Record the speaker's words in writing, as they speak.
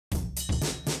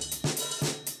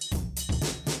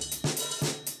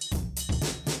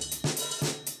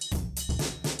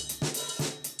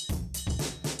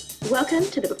Welcome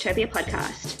to the Booktopia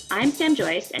podcast. I'm Sam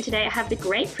Joice, and today I have the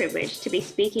great privilege to be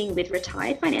speaking with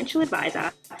retired financial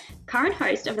advisor, current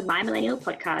host of the My Millennial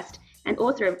podcast, and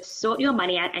author of Sort Your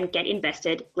Money Out and Get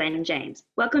Invested, Glen James.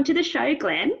 Welcome to the show,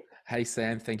 Glen. Hey,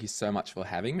 Sam. Thank you so much for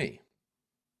having me.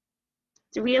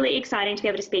 It's really exciting to be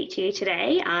able to speak to you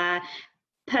today.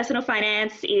 Personal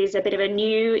finance is a bit of a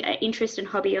new interest and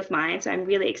hobby of mine, so I'm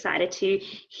really excited to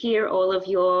hear all of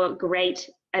your great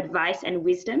advice and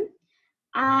wisdom.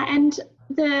 And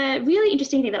the really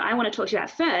interesting thing that I want to talk to you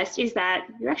about first is that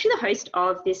you're actually the host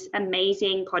of this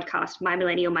amazing podcast, My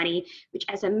Millennial Money, which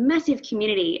has a massive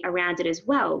community around it as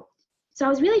well. So I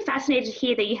was really fascinated to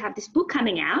hear that you have this book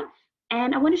coming out,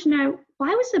 and I wanted to know, why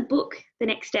was the book the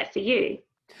next step for you?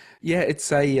 Yeah, it's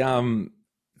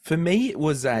for me, it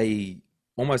was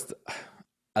almost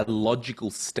a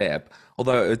logical step.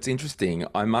 Although it's interesting,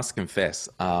 I must confess,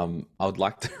 I would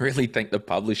like to really thank the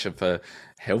publisher for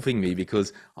helping me,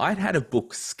 because I'd had a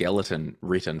book skeleton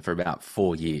written for about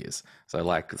 4 years. So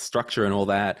like the structure and all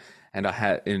that. And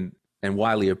and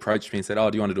Wiley approached me and said, "Oh,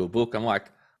 do you want to do a book?" I'm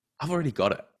like, "I've already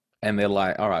got it." And they're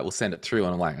like, "All right, we'll send it through."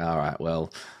 And I'm like, "All right,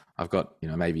 well, I've got,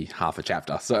 maybe half a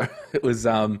chapter." So it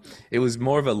was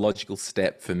more of a logical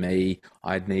step for me.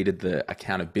 I needed the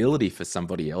accountability for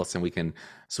somebody else, and we can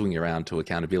swing around to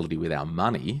accountability with our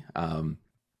money.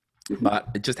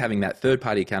 But just having that third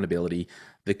party accountability,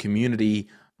 the community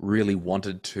really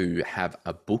wanted to have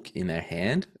a book in their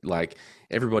hand. Like,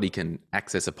 everybody can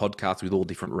access a podcast with all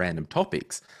different random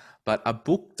topics, but a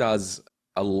book does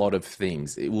a lot of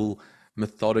things. It will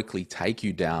methodically take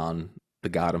you down the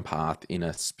garden path in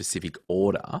a specific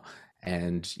order,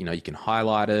 and you can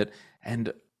highlight it.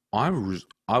 And I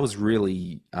was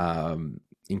really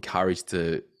encouraged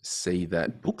to see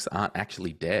that books aren't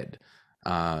actually dead.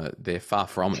 They're far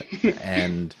from it.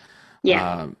 And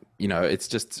Yeah.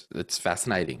 it's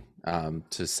fascinating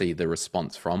to see the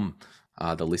response from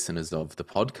the listeners of the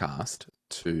podcast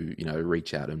to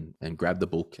reach out and grab the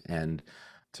book and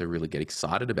to really get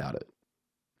excited about it.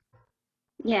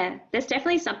 Yeah, there's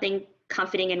definitely something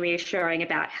comforting and reassuring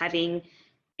about having,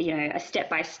 a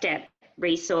step-by-step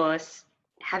resource,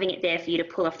 having it there for you to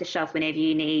pull off the shelf whenever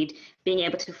you need, being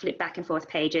able to flip back and forth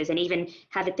pages, and even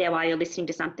have it there while you're listening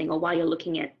to something or while you're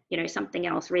looking at, something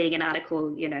else, reading an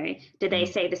article. Did they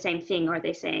say the same thing, or are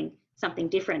they saying something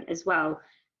different as well?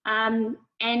 And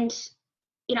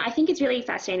I think it's really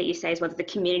fascinating that you say as well that the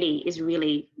community is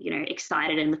really,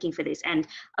 excited and looking for this. And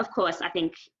of course, I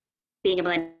think, being a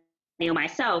millennial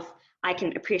myself, I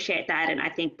can appreciate that, and I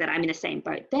think that I'm in the same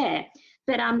boat there.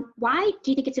 But why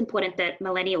do you think it's important that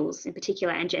millennials in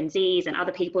particular, and Gen Zs and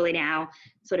other people in our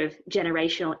sort of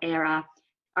generational era,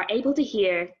 are able to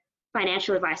hear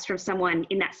financial advice from someone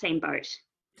in that same boat?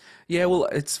 Yeah, well,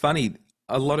 it's funny.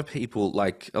 A lot of people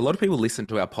listen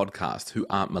to our podcast who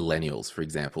aren't millennials, for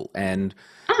example. And,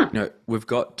 we've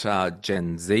got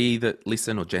Gen Z that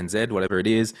listen, or Gen Z, whatever it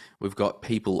is. We've got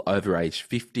people over age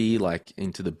 50, like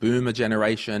into the boomer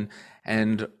generation.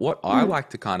 And what I like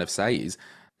to kind of say is,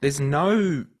 there's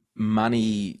no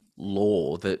money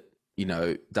law that,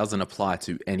 doesn't apply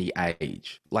to any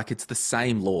age. Like, it's the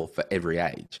same law for every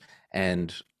age.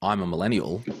 And I'm a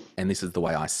millennial, and this is the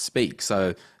way I speak.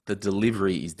 So the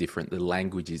delivery is different, the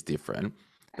language is different,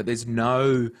 but there's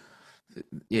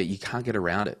you can't get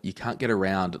around it. You can't get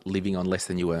around living on less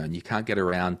than you earn. You can't get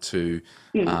around to,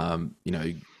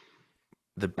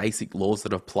 the basic laws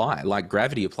that apply. Like,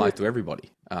 gravity applies to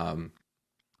everybody.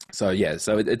 So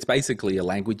it's basically a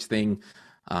language thing,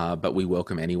 but we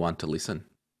welcome anyone to listen.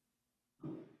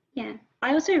 Yeah,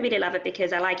 I also really love it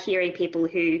because I like hearing people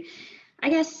who, I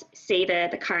guess, see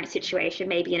the current situation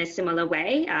maybe in a similar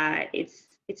way.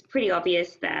 It's pretty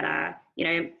obvious that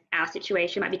our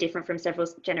situation might be different from several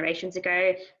generations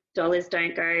ago. Dollars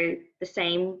don't go the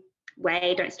same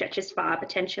way, don't stretch as far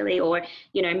potentially, or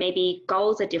maybe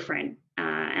goals are different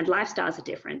and lifestyles are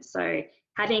different. So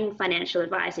having financial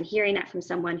advice and hearing that from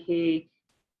someone who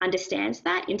understands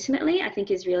that intimately, I think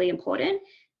is really important.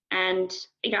 And,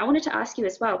 I wanted to ask you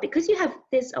as well, because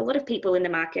there's a lot of people in the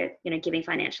market, giving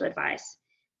financial advice,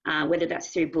 whether that's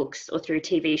through books or through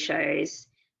TV shows.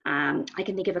 I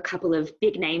can think of a couple of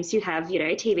big names who have,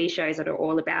 TV shows that are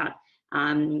all about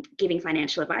giving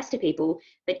financial advice to people.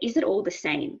 But is it all the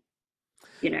same,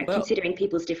 considering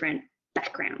people's different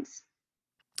backgrounds?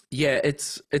 Yeah,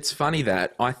 it's funny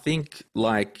that I think,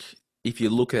 like, if you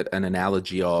look at an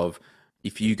analogy of,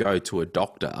 if you go to a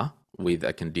doctor with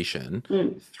a condition,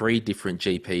 3 different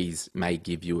GPs may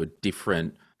give you a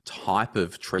different type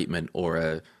of treatment or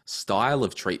a style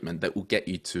of treatment that will get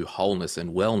you to wholeness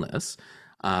and wellness.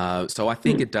 So I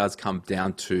think it does come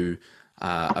down to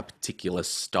a particular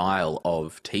style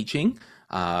of teaching.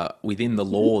 within the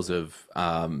Mhm. laws of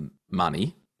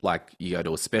money. Like you go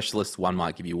to a specialist, one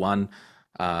might give you one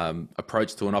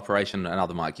approach to an operation,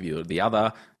 another might give you the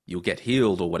other. You'll get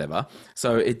healed or whatever.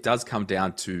 So it does come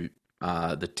down to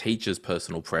the teacher's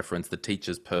personal preference, the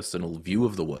teacher's personal view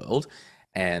of the world,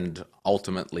 and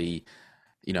ultimately,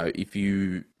 if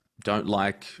you don't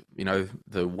like,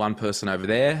 the one person over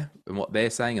there and what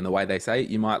they're saying and the way they say it,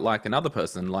 you might like another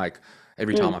person. Like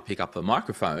every time I Mm. pick up the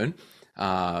microphone,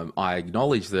 I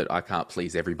acknowledge that I can't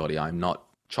please everybody. I'm not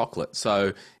chocolate.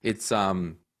 So it's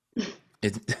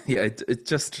yeah,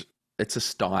 it's a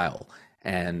style.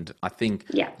 And I think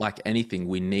Yeah. like anything,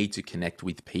 we need to connect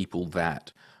with people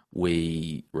that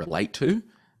we relate to,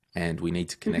 and we need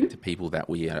to connect to Hmm. people that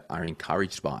we are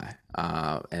encouraged by,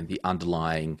 and the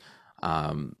underlying,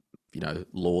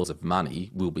 laws of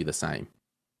money will be the same.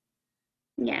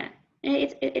 Yeah. And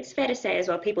it's fair to say as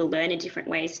well, people learn in different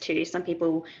ways too. Some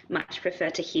people much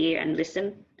prefer to hear and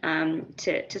listen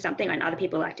to something, and other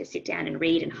people like to sit down and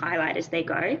read and highlight as they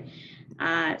go.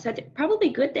 So probably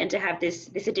good then to have this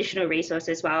additional resource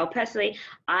as well. Personally,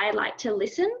 I like to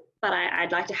listen, but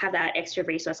I'd like to have that extra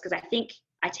resource because I think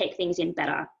I take things in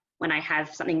better when I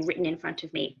have something written in front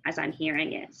of me as I'm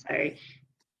hearing it. So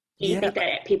do you Yeah, think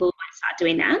that people might start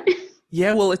doing that?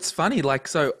 yeah. Well, it's funny. Like,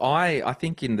 so I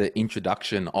think in the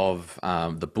introduction of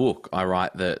the book, I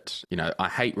write that I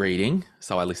hate reading,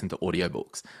 so I listen to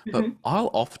audiobooks. But Hmm.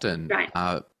 I'll often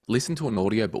Right. listen to an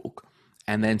audiobook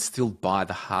and then still buy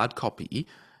the hard copy,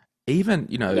 even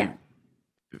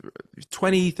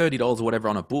 20, $30 or whatever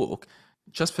on a book,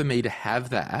 just for me to have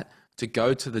that to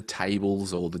go to the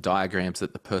tables or the diagrams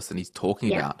that the person is talking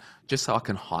Yeah. about, just so I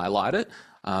can highlight it.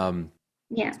 Um,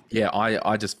 Yeah. yeah,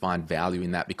 I just find value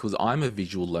in that because I'm a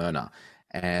visual learner,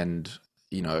 and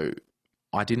you know,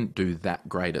 I didn't do that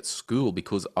great at school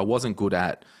because I wasn't good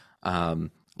at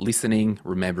listening,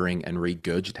 remembering, and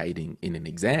regurgitating in an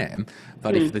exam.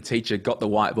 But if Mm. the teacher got the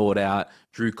whiteboard out,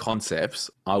 drew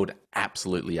concepts, I would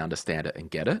absolutely understand it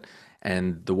and get it.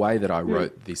 And the way that I Mm.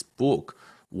 wrote this book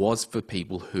was for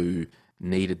people who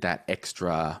needed that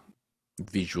extra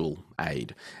visual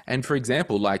aid. And for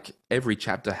example, like every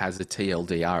chapter has a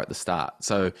TLDR at the start.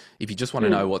 So if you just want to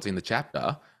know Mm. what's in the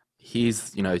chapter,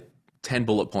 here's, 10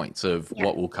 bullet points of Yeah.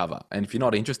 what we'll cover. And if you're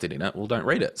not interested in it, well, don't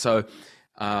read it. So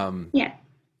um, Yeah.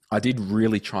 I did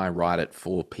really try and write it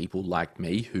for people like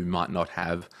me who might not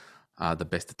have the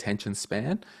best attention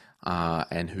span,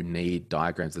 and who need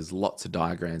diagrams. There's lots of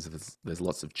diagrams, there's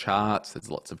lots of charts, there's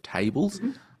lots of tables,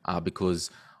 Mhm.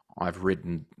 because I've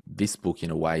written this book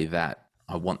in a way that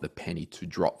I want the penny to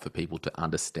drop for people to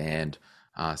understand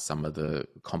some of the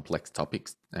complex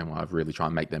topics, and I've really tried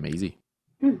and make them easy.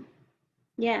 Mm.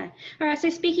 Yeah. All right. So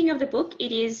speaking of the book,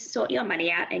 it is sort your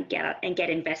money out and get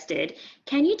invested.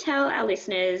 Can you tell our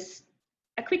listeners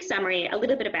a quick summary, a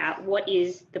little bit about what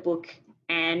is the book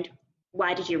and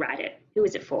why did you write it? Who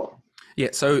is it for? Yeah,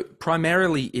 so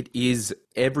primarily it is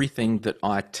everything that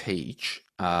I teach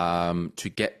to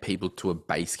get people to a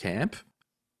base camp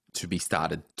to be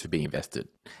started to be invested.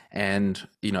 And,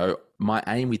 my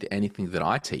aim with anything that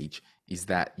I teach is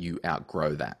that you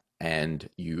outgrow that and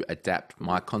you adapt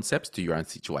my concepts to your own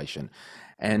situation.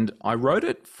 And I wrote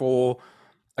it for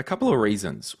a couple of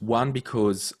reasons. One,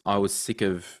 because I was sick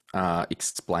of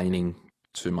explaining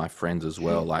to my friends as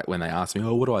well. Like when they ask me,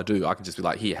 "Oh, what do I do?" I can just be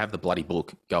like, "Here, have the bloody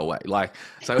book. Go away." Like,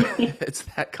 so it's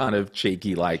that kind of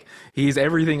cheeky. Like, here's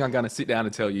everything I'm going to sit down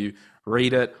and tell you.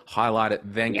 Read it, highlight it,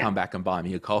 then Yeah. come back and buy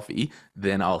me a coffee.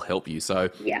 Then I'll help you. So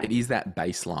Yeah. it is that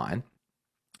baseline.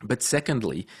 But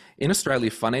secondly, in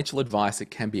Australia, financial advice, it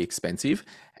can be expensive.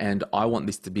 And I want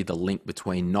this to be the link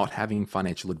between not having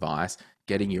financial advice,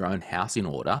 getting your own house in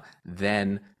order,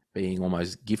 then being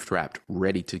almost gift wrapped,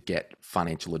 ready to get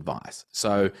financial advice.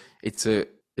 So it's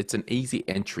an easy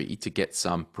entry to get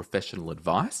some professional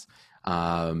advice,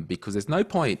 because there's no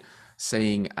point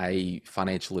seeing a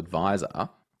financial advisor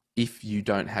if you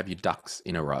don't have your ducks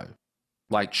in a row.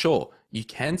 Like, sure, you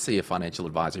can see a financial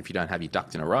advisor if you don't have your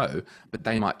ducks in a row, but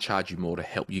they might charge you more to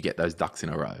help you get those ducks in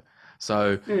a row.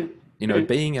 So, Mm. Mm.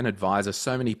 being an advisor,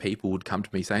 so many people would come to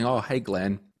me saying, "Oh, hey,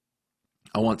 Glenn,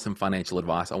 I want some financial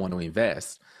advice. I want to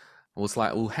invest." I was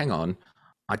like, "Well, hang on.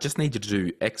 I just need you to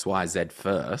do X, Y, Z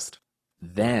first.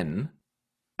 Then,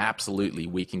 absolutely,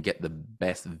 we can get the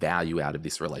best value out of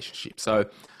this relationship." So,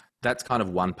 that's kind of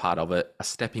one part of it, a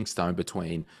stepping stone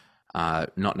between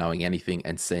not knowing anything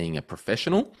and seeing a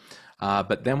professional.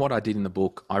 But then what I did in the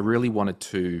book, I really wanted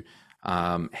to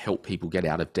help people get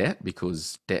out of debt,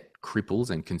 because debt cripples,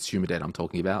 and consumer debt I'm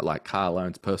talking about, like car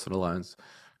loans, personal loans,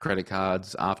 credit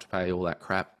cards, afterpay, all that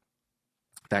crap,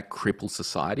 that cripples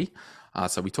society.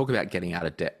 So we talk about getting out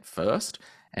of debt first.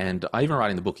 And I even write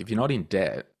in the book, if you're not in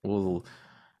debt, well,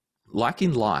 like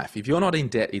in life, if you're not in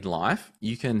debt in life,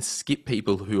 you can skip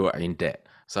people who are in debt.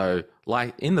 So,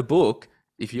 like in the book,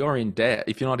 if you're in debt,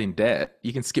 if you're not in debt,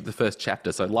 you can skip the first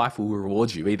chapter. So life will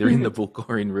reward you either in the book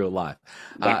or in real life.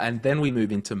 Yeah. And then we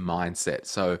move into mindset.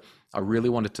 So I really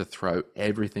wanted to throw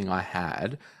everything I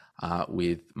had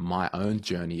with my own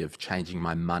journey of changing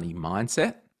my money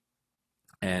mindset.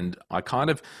 And a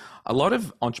lot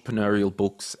of entrepreneurial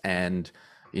books and,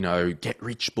 get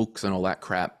rich books and all that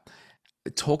crap,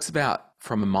 it talks about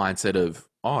from a mindset of,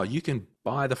 oh, you can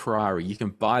buy the Ferrari, you can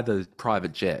buy the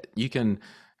private jet, you can,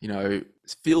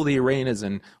 fill the arenas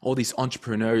and all this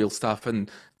entrepreneurial stuff. And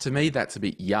to me, that's a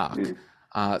bit yuck.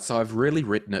 So I've really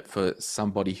written it for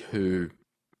somebody who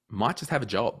might just have a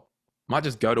job, might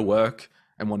just go to work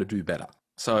and want to do better.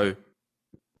 So,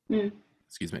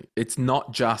 excuse me, it's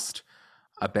not just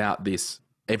about this,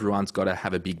 everyone's got to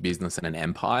have a big business and an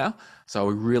empire. So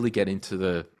we really get into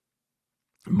the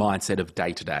mindset of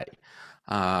day to day.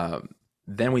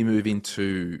 Then we move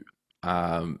into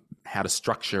how to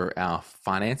structure our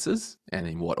finances and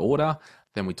in what order.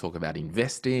 Then we talk about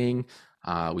investing.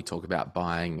 We talk about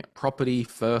buying property,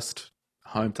 first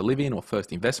home to live in or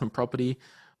first investment property.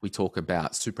 We talk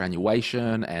about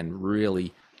superannuation and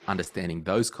really understanding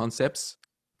those concepts,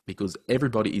 because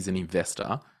everybody is an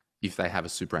investor if they have a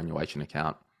superannuation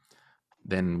account.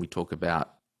 Then we talk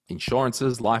about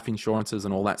insurances, life insurances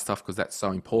and all that stuff, because that's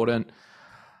so important.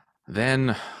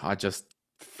 Then I just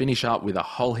finish up with a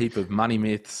whole heap of money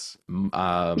myths,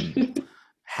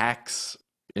 hacks,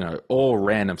 all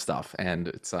random stuff. And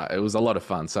it was a lot of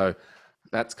fun. So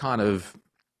that's kind of,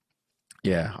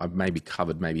 I've maybe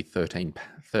covered maybe 13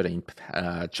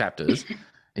 chapters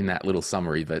in that little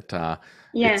summary, but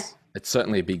it's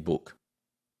certainly a big book.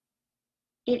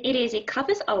 It is. It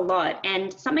covers a lot,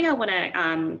 and something I want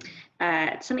to,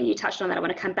 something you touched on that I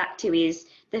want to come back to is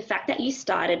the fact that you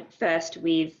started first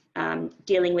with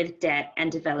dealing with debt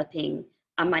and developing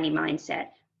a money mindset.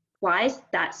 Why is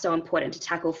that so important to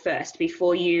tackle first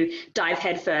before you dive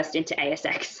headfirst into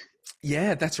ASX?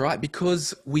 Yeah, that's right.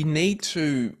 Because we need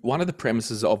to, one of the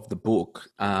premises of the book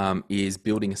is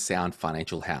building a sound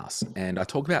financial house. And I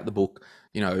talk about the book,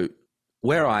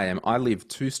 where I am, I live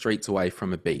 2 streets away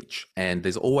from a beach, and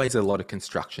there's always a lot of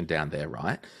construction down there,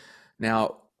 right?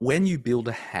 Now, when you build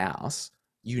a house,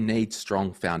 you need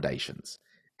strong foundations.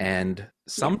 And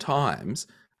sometimes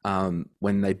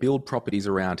when they build properties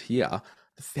around here,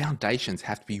 the foundations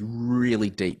have to be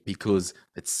really deep because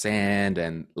it's sand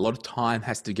and a lot of time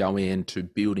has to go into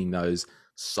building those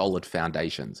solid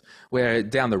foundations. Where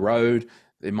down the road,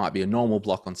 there might be a normal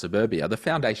block on suburbia. The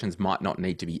foundations might not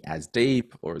need to be as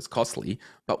deep or as costly,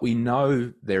 but we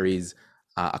know there is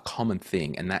a common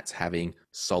thing, and that's having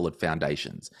solid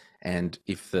foundations. And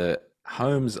if the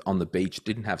homes on the beach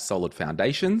didn't have solid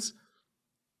foundations,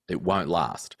 it won't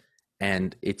last.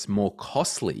 And it's more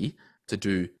costly to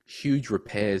do huge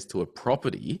repairs to a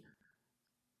property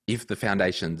if the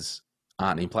foundations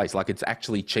aren't in place. Like, it's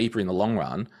actually cheaper in the long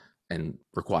run and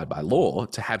required by law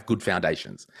to have good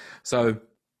foundations. So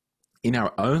in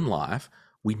our own life,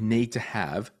 we need to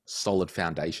have solid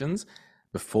foundations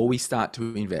before we start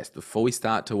to invest, before we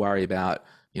start to worry about,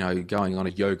 going on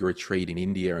a yoga retreat in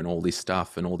India and all this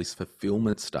stuff and all this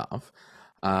fulfillment stuff.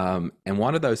 And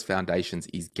one of those foundations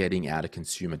is getting out of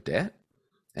consumer debt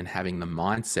and having the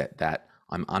mindset that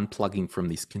I'm unplugging from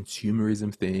this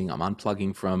consumerism thing. I'm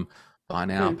unplugging from buy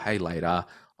now, pay later.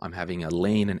 I'm having a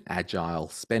lean and agile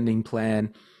spending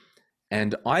plan.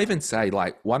 And I even say,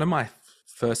 like, one of my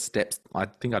first steps, I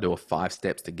think I do a 5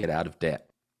 steps to get out of debt.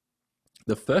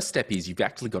 The first step is you've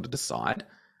actually got to decide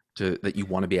that you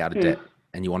want to be out of debt,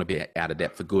 and you want to be out of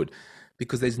debt for good,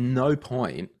 because there's no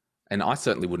point, and I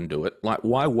certainly wouldn't do it. Like,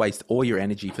 why waste all your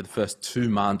energy for the first 2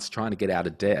 months trying to get out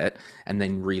of debt and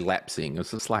then relapsing?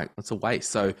 It's just like, it's a waste.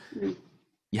 So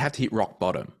you have to hit rock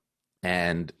bottom.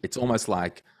 And it's almost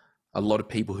like a lot of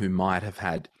people who might have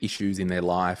had issues in their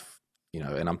life,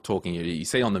 and I'm talking, you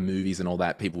see on the movies and all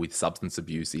that, people with substance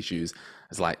abuse issues.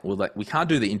 It's like, well, we can't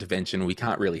do the intervention. We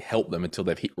can't really help them until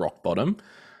they've hit rock bottom.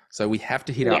 So we have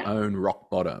to hit our own rock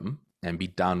bottom and be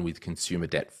done with consumer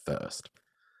debt first.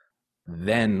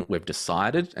 Then we've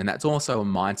decided, and that's also a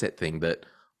mindset thing, that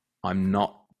I'm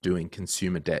not doing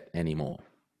consumer debt anymore.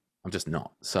 I'm just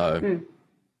not. So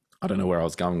I don't know where I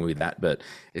was going with that, but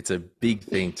it's a big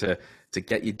thing to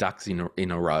get your ducks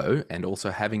in a row, and also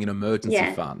having an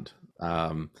emergency fund.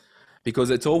 Because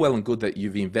it's all well and good that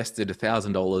you've invested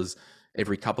 $1,000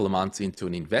 every couple of months into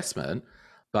an investment,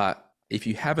 but if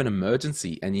you have an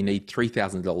emergency and you need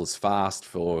 $3,000 fast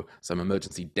for some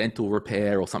emergency dental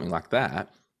repair or something like that,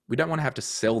 we don't want to have to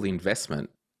sell the investment.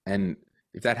 And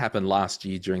if that happened last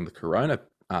year during the Corona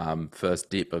first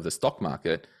dip of the stock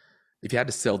market, if you had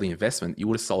to sell the investment, you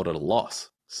would have sold at a loss.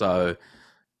 So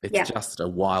it's Yeah. just a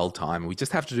wild time. We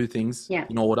just have to do things Yeah.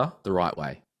 in order, the right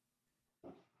way.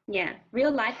 Yeah.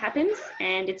 Real life happens,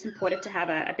 and it's important to have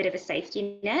a bit of a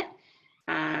safety net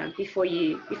before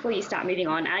you start moving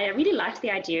on. I really liked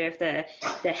the idea of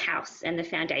the house and the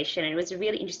foundation, and it was a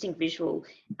really interesting visual.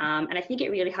 And I think it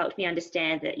really helped me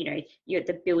understand that you're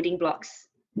the building blocks,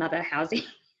 another housing,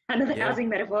 another Yeah. housing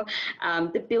metaphor.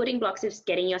 The building blocks of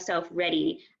getting yourself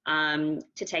ready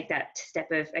to take that step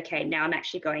of, okay, now I'm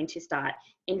actually going to start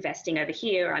investing over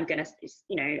here. I'm gonna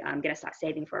start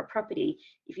saving for a property.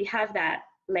 If you have that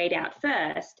laid out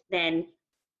first, then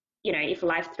if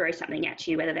life throws something at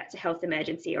you, whether that's a health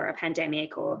emergency or a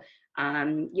pandemic, or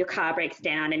your car breaks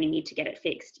down and you need to get it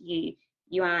fixed, you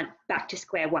aren't back to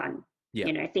square one.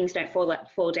 Yeah. Things don't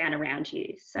fall down around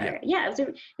you. So Yeah.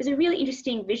 it was a really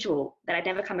interesting visual that I'd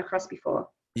never come across before.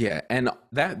 Yeah, and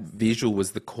that visual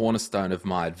was the cornerstone of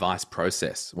my advice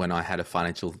process when I had a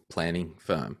financial planning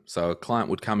firm. So a client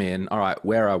would come in, all right,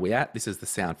 where are we at? This is the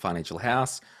Sound Financial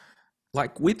House.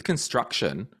 Like with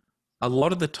construction, a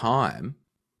lot of the time,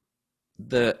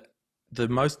 the the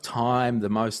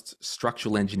most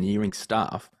structural engineering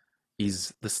stuff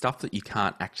is the stuff that you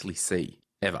can't actually see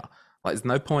ever. Like there's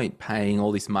no point paying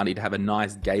all this money to have a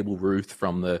nice gable roof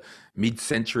from the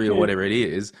mid-century or Mm, whatever it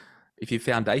is. If your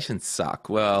foundations suck,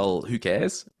 well, who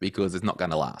cares? Because it's not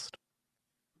going to last.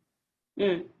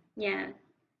 yeah.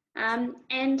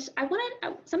 And I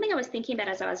wanted something I was thinking about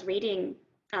as I was reading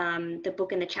the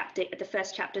book and the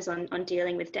first chapters on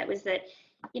dealing with debt was that,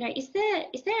 is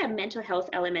there a mental health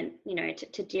element,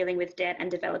 to dealing with debt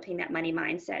and developing that money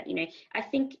mindset? I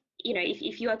think,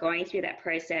 if you are going through that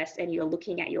process and you're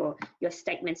looking at your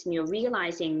statements and you're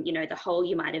realizing, the hole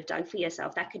you might have dug for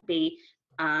yourself, that could be,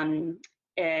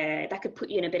 that could put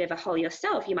you in a bit of a hole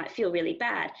yourself. You might feel really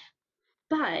bad.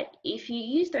 But if you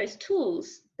use those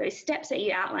tools, those steps that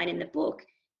you outline in the book,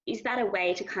 is that a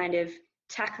way to kind of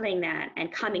tackling that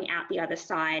and coming out the other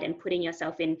side and putting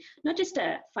yourself in not just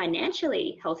a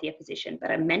financially healthier position,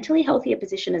 but a mentally healthier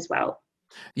position as well?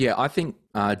 Yeah, I think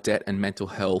debt and mental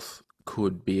health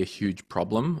could be a huge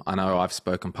problem. I know I've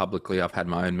spoken publicly. I've had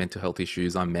my own mental health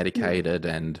issues. I'm Mm, medicated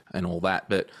and all that.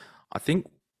 But I think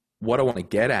what I want to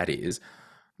get at is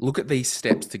look at these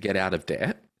steps to get out of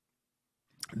debt,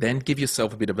 then give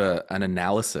yourself a bit of an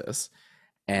analysis.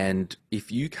 And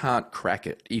if you can't crack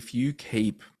it, if you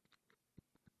keep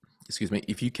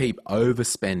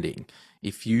overspending,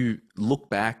 if you look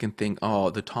back and think,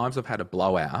 oh, the times I've had a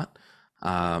blowout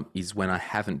is when I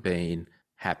haven't been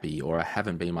happy or I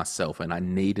haven't been myself and I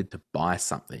needed to buy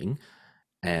something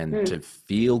and to mm,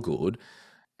 feel good.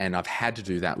 And I've had to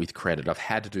do that with credit. I've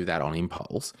had to do that on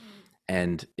impulse.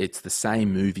 And it's the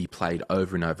same movie played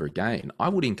over and over again. I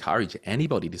would encourage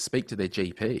anybody to speak to their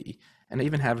GP and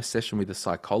even have a session with a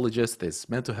psychologist. There's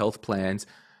mental health plans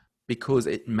because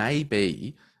it may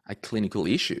be a clinical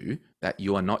issue that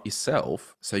you are not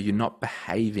yourself. So you're not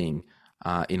behaving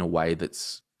in a way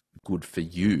that's good for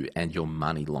you and your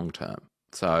money long term.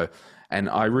 So, and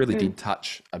I really mm, did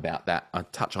touch about that. I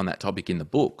touch on that topic in the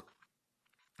book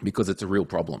because it's a real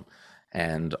problem.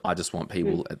 And I just want mm.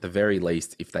 people, at the very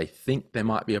least, if they think there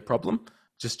might be a problem,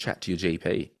 just chat to your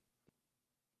GP.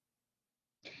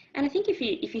 And I think if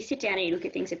you sit down and you look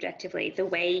at things objectively, the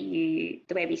way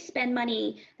we spend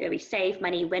money, the way we save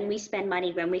money, when we spend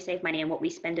money, when we save money, and what we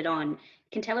spend it on,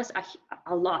 can tell us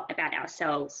a lot about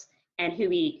ourselves and who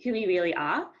we really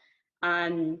are.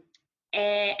 Um,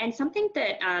 and something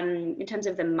that, in terms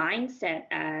of the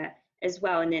mindset as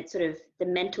well, and that sort of the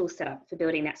mental setup for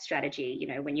building that strategy,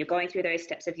 when you're going through those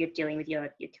steps of you're dealing with your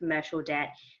commercial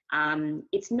debt,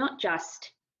 it's not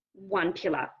just one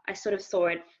pillar. I sort of saw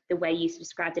it the way you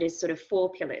described it as sort of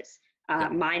four pillars: Yeah,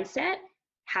 mindset,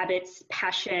 habits,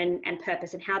 passion, and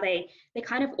purpose, and how they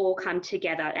kind of all come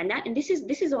together. And this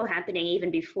is all happening even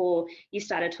before you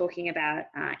started talking about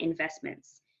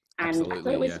investments. And I thought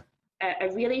absolutely. it was Yeah.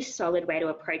 a really solid way to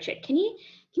approach it. Can you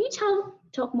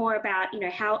talk more about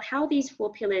how these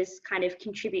four pillars kind of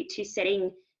contribute to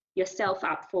setting yourself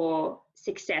up for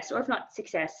success, or if not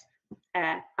success,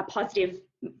 a positive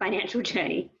financial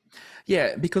journey?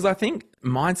 Yeah, because I think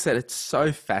mindset, it's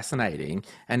so fascinating.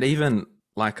 And even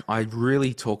like I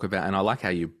really talk about, and I like how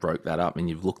you broke that up and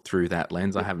you've looked through that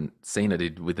lens. I haven't seen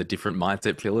it with a different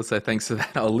mindset pillar. So thanks for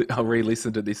that. I'll re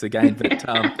listen to this again. But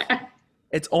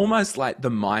it's almost like the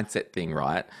mindset thing,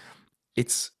 right?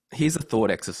 Here's a thought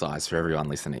exercise for everyone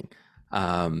listening.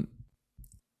 Um,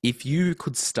 if you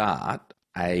could start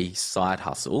a side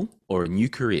hustle or a new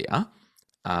career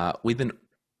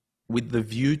with the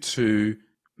view to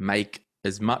make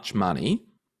as much money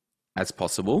as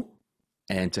possible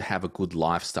and to have a good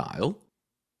lifestyle.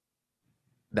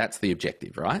 That's the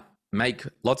objective, right? Make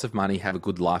lots of money, have a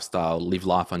good lifestyle, live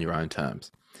life on your own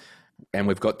terms. And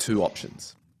we've got two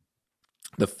options.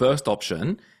 The first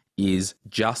option is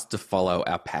just to follow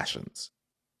our passions.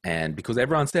 And because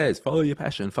everyone says, follow your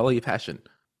passion,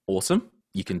 awesome,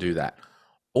 you can do that.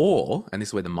 Or, and this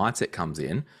is where the mindset comes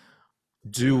in,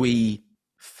 do we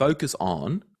focus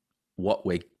on what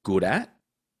we're good at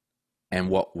and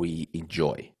what we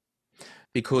enjoy?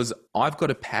 Because I've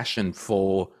got a passion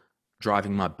for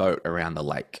driving my boat around the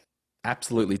lake.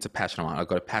 Absolutely, it's a passion of mine. I've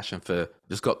got a passion for,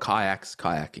 just got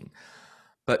kayaking.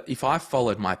 But if I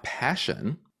followed my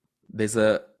passion, there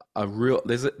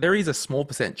is a small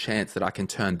percent chance that I can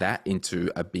turn that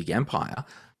into a big empire.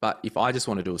 But if I just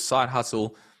want to do a side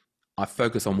hustle, I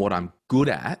focus on what I'm good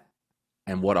at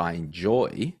and what I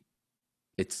enjoy.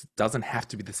 It doesn't have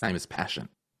to be the same as passion.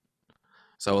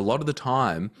 So a lot of the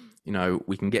time,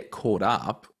 we can get caught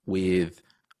up with,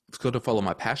 I've got to follow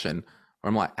my passion. Or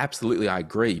I'm like, absolutely, I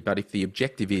agree. But if the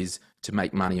objective is to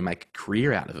make money and make a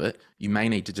career out of it, you may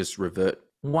need to just revert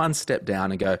one step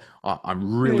down and go, oh,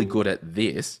 I'm really good at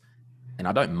this and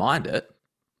I don't mind it.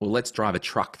 Well, let's drive a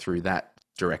truck through that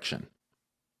direction.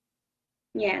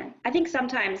 Yeah, I think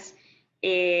sometimes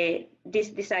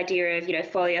this idea of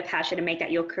follow your passion and make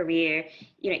that your career,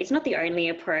 it's not the only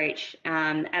approach.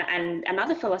 And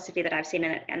another philosophy that I've seen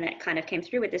and that kind of came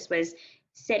through with this was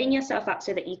setting yourself up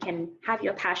so that you can have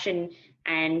your passion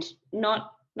and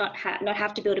not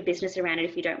have to build a business around it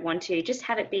if you don't want to. Just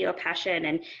have it be your passion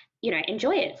and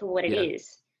enjoy it for what it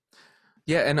is.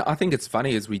 Yeah, and I think it's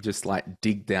funny as we just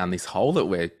dig down this hole that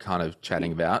we're kind of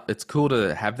chatting about. It's cool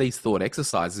to have these thought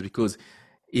exercises because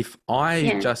if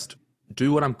I just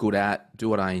do what I'm good at, do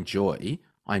what I enjoy,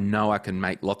 I know I can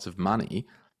make lots of money.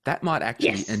 That might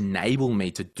actually enable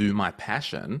me to do my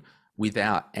passion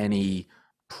without any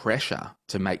pressure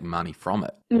to make money from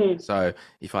it. So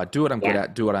if I do what I'm good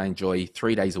at, do what I enjoy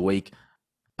 3 days a week,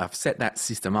 I've set that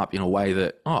system up in a way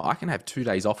that, I can have 2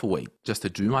 days off a week just to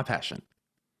do my passion.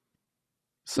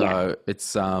 So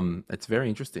it's very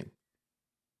interesting.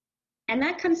 And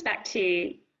that comes back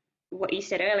to what you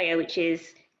said earlier, which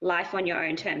is life on your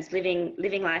own terms,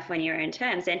 living life on your own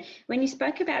terms. And when you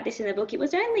spoke about this in the book, it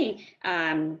was only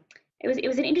it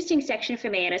was an interesting section for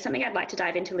me, and it's something I'd like to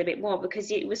dive into a little bit more because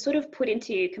it was sort of put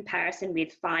into comparison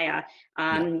with FIRE,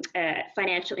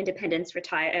 financial independence,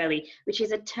 retire early, which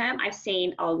is a term I've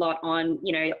seen a lot on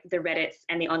the Reddits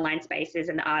and the online spaces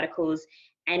and the articles.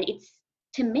 And it's,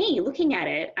 to me, looking at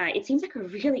it, it seems like a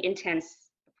really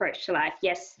intense approach to life.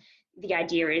 Yes, the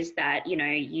idea is that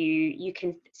you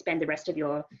can spend the rest of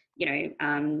your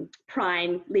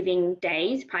prime living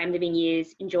days, prime living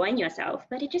years enjoying yourself,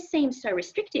 but it just seems so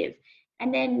restrictive.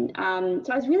 And then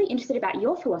so I was really interested about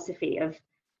your philosophy of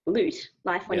loot,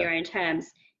 life on your own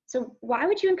terms. So why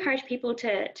would you encourage people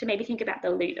to maybe think about the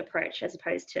loot approach as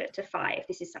opposed to FIRE if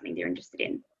this is something they're interested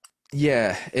in?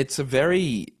 Yeah, it's a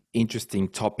very interesting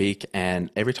topic,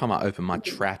 and every time I open my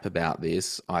trap about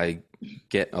this, I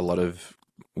get a lot of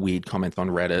weird comments on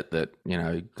Reddit that,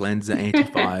 Glen's an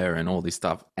anti-FIRE and all this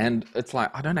stuff. And it's like,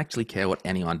 I don't actually care what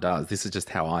anyone does. This is just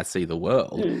how I see the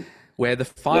world. Where the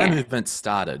FIRE movement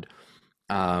started,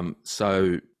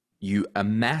 so you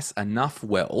amass enough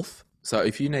wealth. So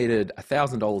if you needed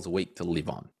 $1,000 a week to live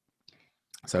on,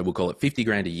 so we'll call it 50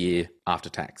 grand a year after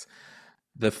tax.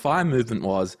 The FIRE movement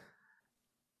was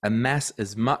amass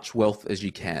as much wealth as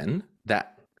you can,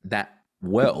 that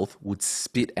wealth would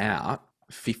spit out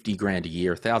 50 grand a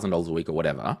year, $1,000 a week or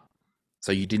whatever.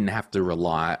 So you didn't have to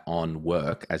rely on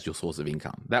work as your source of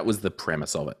income. That was the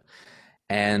premise of it.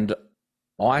 And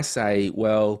I say,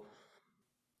 well,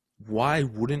 why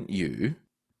wouldn't you?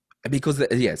 Because,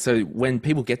 so when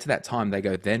people get to that time, they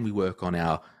go, then we work on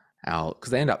our, because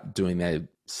they end up doing their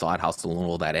side hustle and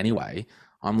all that anyway.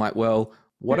 I'm like, well,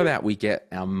 what about we get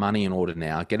our money in order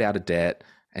now, get out of debt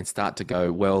and start to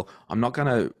go, well, I'm not going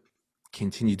to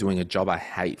continue doing a job I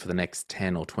hate for the next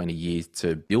 10 or 20 years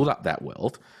to build up that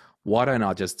wealth. Why don't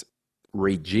I just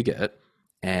rejig it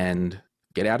and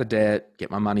get out of debt, get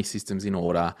my money systems in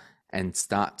order and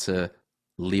start to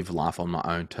live life on my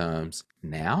own terms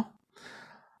now?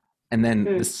 And then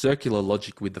the circular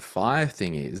logic with the FIRE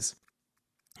thing is,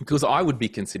 because I would be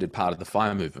considered part of the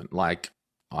FIRE movement. Like,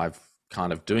 I've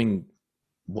kind of doing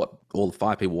what all the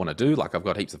FIRE people want to do. Like, I've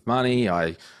got heaps of money,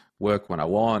 I work when I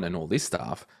want and all this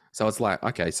stuff. So it's like,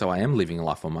 okay, so I am living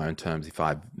life on my own terms if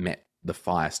I've met the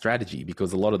FIRE strategy,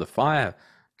 because a lot of the FIRE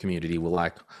community were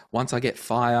like, once I get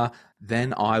FIRE,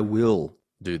 then I will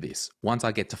do this. Once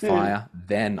I get to FIRE,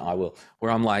 then I will.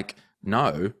 Where I'm like,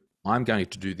 no, I'm going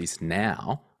to do this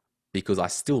now because I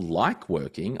still like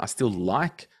working. I still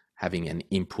like having an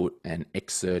input and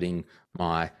exerting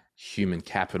my human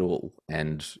capital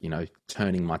and,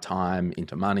 turning my time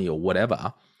into money or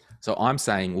whatever. So I'm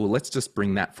saying, well, let's just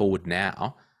bring that forward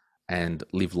now and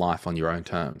live life on your own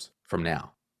terms from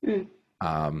now. Mm.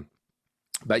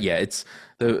 But yeah, it's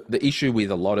the issue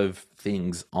with a lot of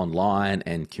things online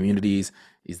and communities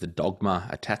is the dogma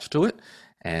attached to it.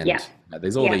 And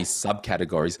there's all these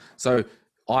subcategories. So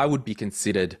I would be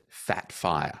considered fat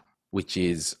fire, which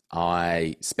is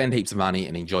I spend heaps of money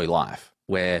and enjoy life,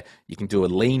 where you can do a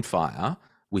lean fire,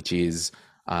 which is,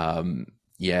 I'm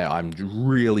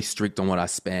really strict on what I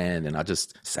spend and I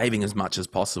just saving as much as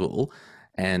possible.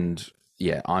 And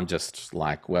yeah, I'm just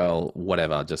like, well,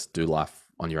 whatever, just do life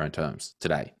on your own terms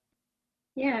today.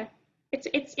 Yeah.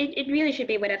 It really should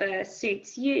be whatever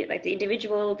suits you, like the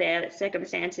individual, their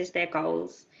circumstances, their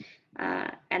goals,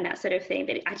 and that sort of thing.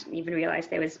 But I didn't even realize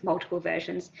there was multiple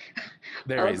versions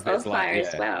of fire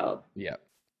as well. Yeah.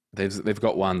 They've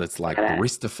got one that's like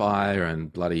barista fire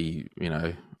and bloody,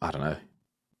 I don't know.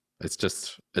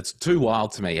 It's too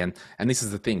wild to me. And this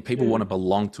is the thing. People want to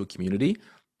belong to a community,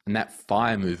 and that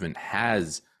fire movement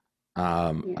has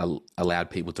allowed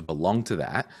people to belong to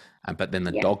that. But then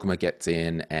the dogma gets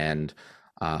in, and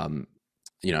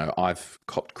I've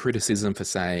copped criticism for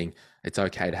saying it's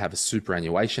okay to have a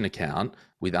superannuation account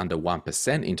with under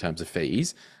 1% in terms of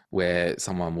fees, where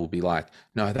someone will be like,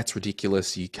 no, that's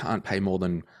ridiculous. You can't pay more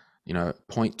than,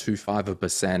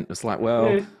 0.25%. It's like,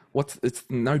 well, it's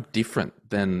no different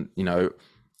than,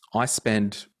 I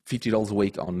spend $50 a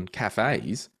week on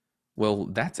cafes. Well,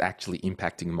 that's actually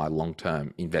impacting my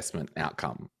long-term investment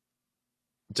outcome,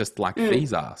 just like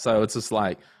fees are. So it's just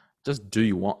like, just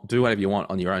do whatever you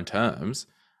want on your own terms.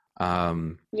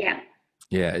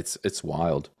 It's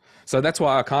wild. So that's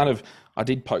why I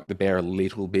did poke the bear a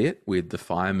little bit with the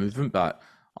fire movement, but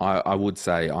I would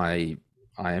say I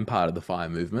am part of the fire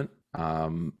movement.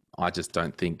 I just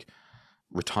don't think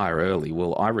retire early.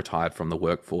 Well, I retired from the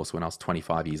workforce when I was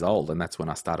 25 years old, and that's when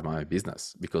I started my own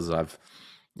business, because I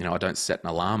don't set an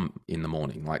alarm in the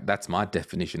morning. Like, that's my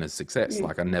definition of success.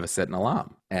 Like, I never set an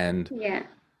alarm, and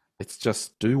it's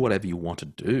just do whatever you want to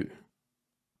do.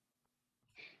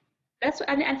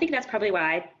 I think that's probably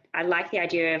why I like the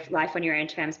idea of life on your own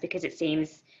terms, because it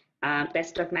seems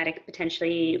less dogmatic,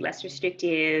 potentially less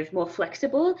restrictive, more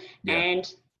flexible. Yeah.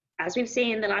 And as we've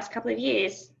seen in the last couple of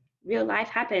years, real life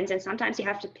happens, and sometimes you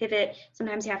have to pivot,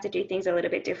 sometimes you have to do things a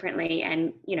little bit differently,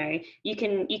 and you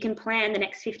can plan the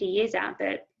next 50 years out,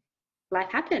 but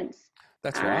life happens.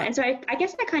 That's right. And so I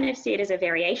guess I kind of see it as a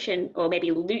variation, or maybe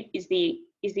loot is the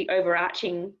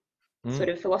overarching sort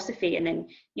of philosophy, and then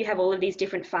you have all of these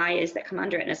different fires that come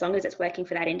under it, and as long as it's working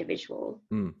for that individual,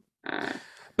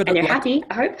 but and they're happy,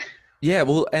 I hope. Yeah,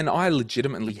 well, and I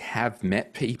legitimately have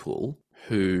met people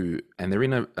and they're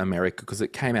in America because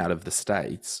it came out of the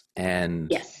States,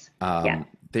 and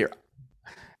they're,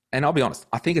 and I'll be honest,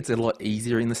 I think it's a lot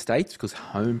easier in the States because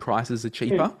home prices are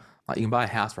cheaper. Like, you can buy a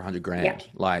house for $100,000,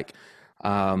 like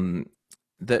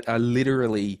that are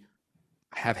literally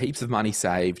have heaps of money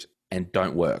saved and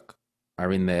don't work,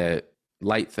 are in their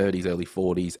late 30s, early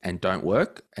 40s and don't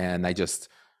work, and they just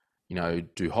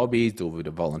do hobbies, do a bit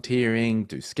of volunteering,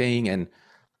 do skiing, and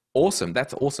awesome,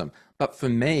 that's awesome. But for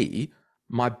me,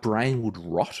 my brain would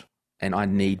rot and I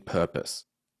need purpose.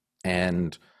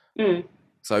 And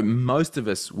so most of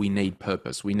us, we need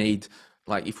purpose. We need,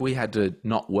 like, if we had to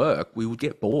not work, we would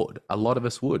get bored. A lot of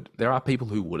us would. There are people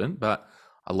who wouldn't, but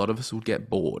a lot of us would get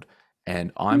bored.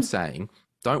 And I'm saying,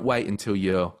 don't wait until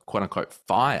you're quote unquote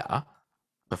fire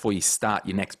before you start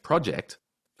your next project.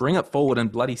 Bring it forward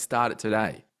and bloody start it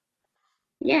today.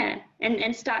 Yeah,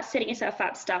 and start setting yourself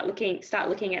up, start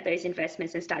looking at those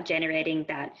investments and start generating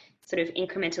that sort of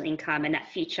incremental income and that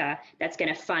future that's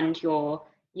going to fund your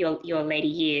later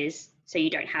years, so you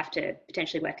don't have to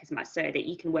potentially work as much, so that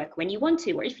you can work when you want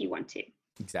to or if you want to.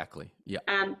 Exactly. Yeah.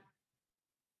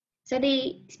 So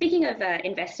speaking of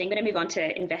investing, I'm going to move on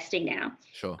to investing now.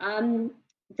 Sure.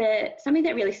 Something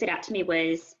that really stood out to me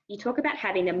was you talk about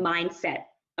having the mindset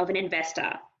of an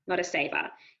investor, not a saver.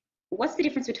 What's the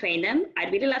difference between them?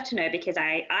 I'd really love to know, because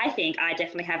I think I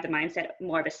definitely have the mindset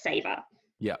more of a saver.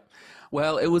 Yeah.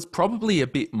 Well, it was probably a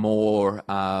bit more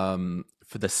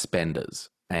for the spenders.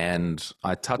 And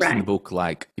I touched in the book,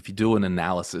 like, if you do an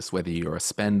analysis, whether you're a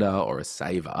spender or a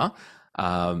saver.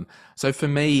 So for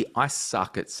me, I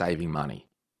suck at saving money.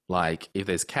 Like, if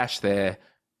there's cash there,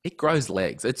 it grows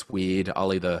legs. It's weird.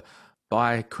 I'll either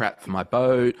buy crap for my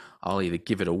boat, I'll either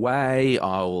give it away,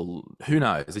 who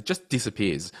knows? It just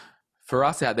disappears. For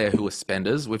us out there who are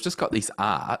spenders, we've just got this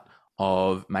art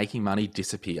of making money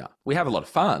disappear. We have a lot of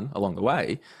fun along the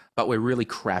way, but we're really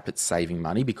crap at saving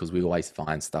money because we always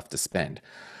find stuff to spend.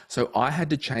 So I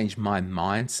had to change my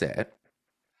mindset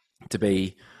to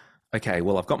be, okay,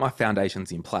 well, I've got my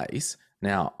foundations in place.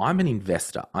 Now I'm an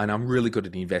investor and I'm really good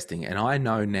at investing. And I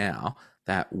know now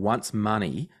that once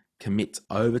money commits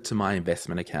over to my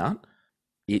investment account,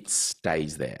 it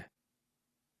stays there.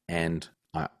 And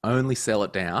I only sell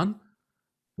it down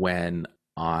when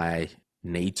I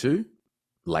need to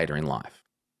later in life.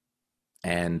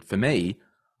 And for me,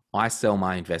 I sell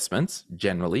my investments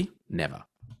generally never.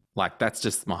 Like that's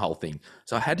just my whole thing.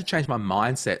 So I had to change my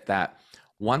mindset that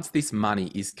once this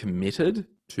money is committed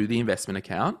to the investment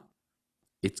account,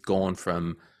 it's gone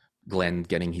from Glen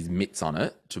getting his mitts on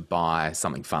it to buy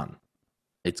something fun.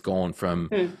 It's gone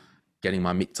from getting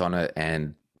my mitts on it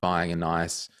and buying a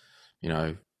nice,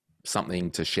 something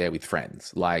to share with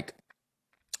friends. Like,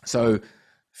 so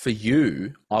for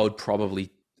you, I would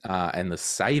probably, and the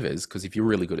savers, because if you're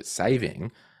really good at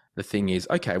saving, the thing is,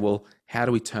 okay, well, how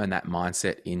do we turn that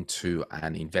mindset into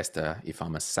an investor if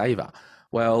I'm a saver?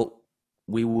 Well,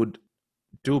 we would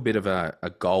do a bit of a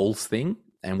goals thing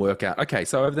and work out, okay,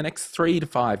 so over the next 3 to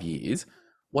 5 years,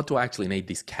 what do I actually need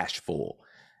this cash for?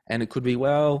 And it could be,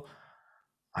 well,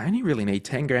 I only really need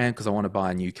 10 grand because I want to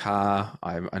buy a new car.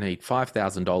 I need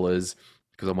 $5,000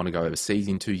 because I want to go overseas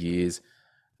in 2 years.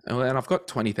 And I've got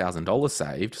 $20,000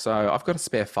 saved, so I've got to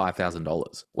spare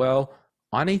 $5,000. Well,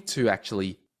 I need to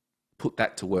actually put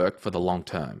that to work for the long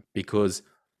term because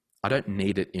I don't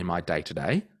need it in my day to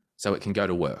day, so it can go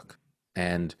to work.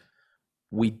 And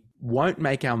we won't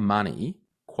make our money,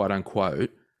 quote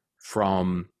unquote,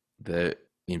 from the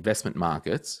investment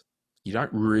markets. You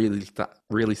don't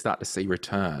really start to see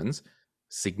returns,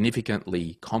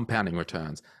 significantly compounding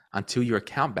returns, until your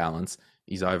account balance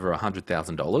is over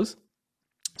 $100,000.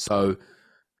 So,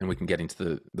 and we can get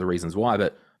into the reasons why,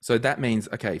 but so that means,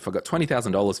 okay, if I've got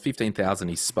 $20,000,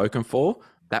 $15,000 is spoken for,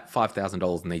 that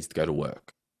 $5,000 needs to go to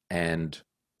work. And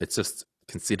it's just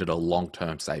considered a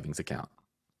long-term savings account,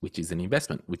 which is an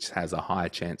investment, which has a higher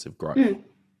chance of growth.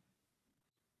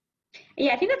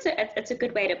 Yeah, I think that's a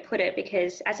good way to put it,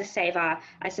 because as a saver,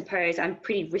 I suppose I'm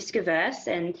pretty risk averse,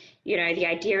 and the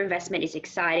idea of investment is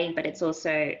exciting, but it's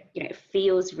also it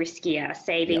feels riskier.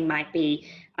 Saving might be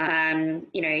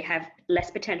have less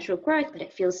potential growth, but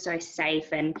it feels so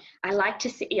safe. And I like to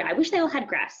see. I wish they all had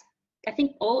graphs. I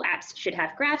think all apps should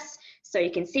have graphs, so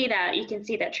you can see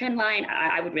that trend line.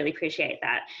 I would really appreciate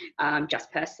that,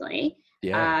 just personally.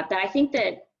 But I think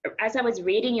that as I was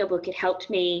reading your book, it helped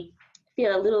me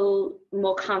feel a little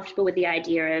more comfortable with the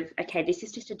idea of, okay, this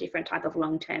is just a different type of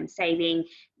long-term saving.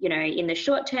 In the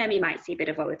short term, you might see a bit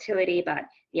of volatility, but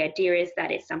the idea is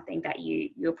that it's something that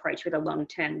you approach with a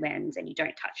long-term lens and you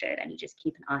don't touch it and you just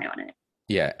keep an eye on it.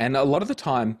 Yeah. And a lot of the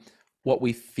time, what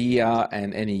we fear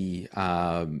and any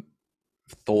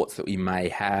thoughts that we may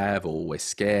have, or we're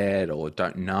scared or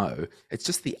don't know, it's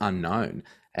just the unknown.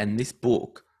 And this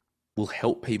book will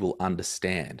help people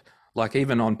understand. Like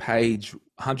even on page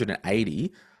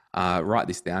 180, write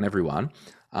this down, everyone.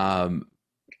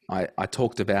 I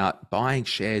talked about buying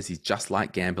shares is just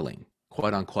like gambling,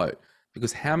 quote unquote,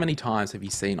 because how many times have you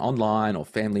seen online or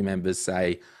family members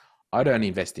say, I don't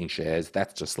invest in shares,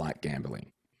 that's just like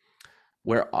gambling?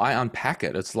 Where I unpack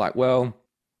it, it's like, well,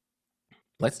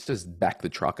 let's just back the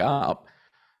truck up.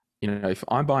 If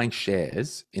I'm buying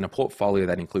shares in a portfolio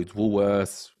that includes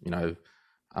Woolworths,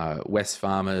 West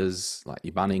Farmers, like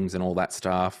your Bunnings and all that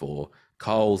stuff, or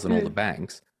Coles and all the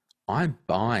banks, I'm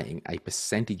buying a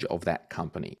percentage of that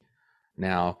company.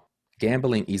 Now,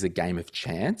 gambling is a game of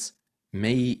chance.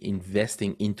 Me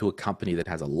investing into a company that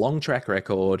has a long track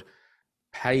record,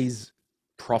 pays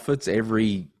profits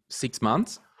every 6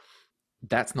 months,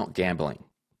 that's not gambling.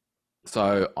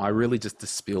 So I really just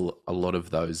dispel a lot of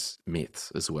those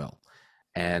myths as well.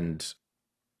 And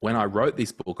when I wrote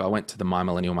this book, I went to the My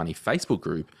Millennial Money Facebook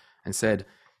group and said,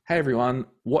 hey, everyone,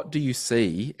 what do you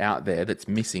see out there that's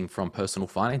missing from personal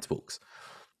finance books?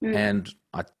 And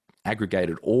I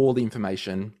aggregated all the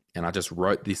information and I just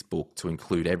wrote this book to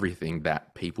include everything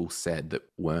that people said that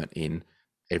weren't in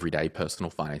everyday personal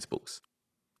finance books.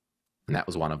 And that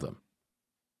was one of them.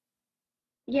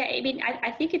 Yeah, I mean,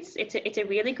 I think it's a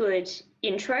really good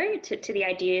intro to the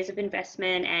ideas of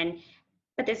investment,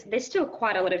 but there's still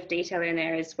quite a lot of detail in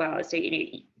there as well. So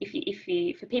if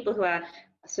you for people who are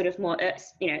sort of more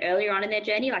earlier on in their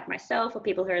journey, like myself, or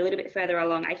people who are a little bit further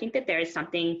along, I think that there is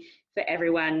something for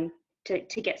everyone to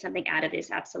get something out of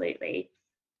this. Absolutely.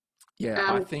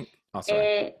 Yeah, I think. Oh,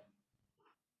 sorry.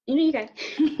 You go.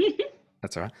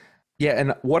 That's all right. Yeah,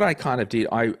 and what I kind of did,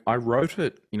 I wrote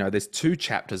it. There's two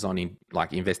chapters on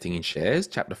like investing in shares,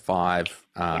 chapter 5,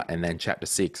 Yeah. and then chapter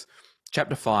 6.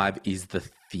 Chapter 5 is the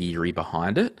theory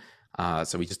behind it.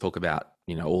 So we just talk about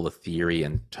all the theory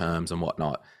and terms and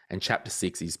whatnot. And chapter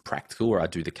 6 is practical, where I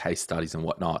do the case studies and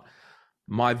whatnot.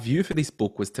 My view for this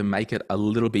book was to make it a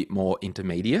little bit more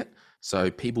intermediate,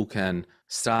 so people can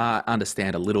start,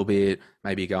 understand a little bit,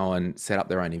 maybe go and set up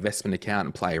their own investment account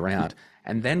and play around,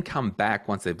 and then come back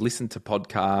once they've listened to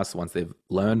podcasts, once they've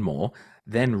learned more,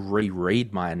 then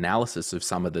reread my analysis of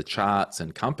some of the charts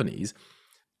and companies,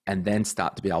 and then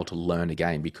start to be able to learn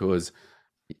again. Because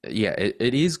yeah,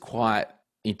 it is quite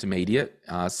intermediate,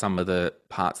 some of the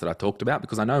parts that I talked about,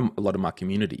 because I know a lot of my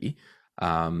community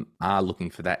are looking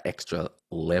for that extra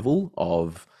level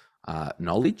of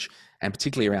knowledge, and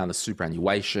particularly around the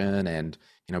superannuation. And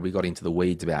we got into the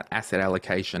weeds about asset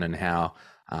allocation and how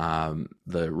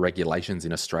the regulations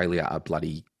in Australia are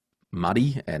bloody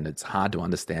muddy, and it's hard to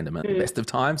understand them at the best of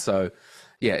times. So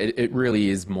yeah, it really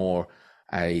is more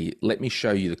let me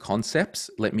show you the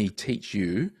concepts, let me teach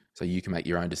you so you can make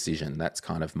your own decision. That's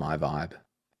kind of my vibe.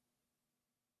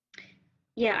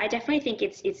 Yeah, I definitely think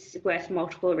it's worth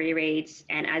multiple rereads,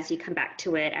 and as you come back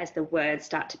to it, as the words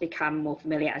start to become more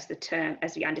familiar,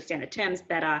 as we understand the terms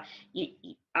better,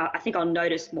 I think I'll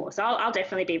notice more. So I'll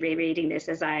definitely be rereading this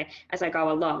as I go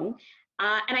along.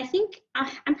 And I think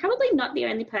I'm probably not the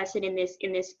only person in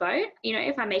this boat.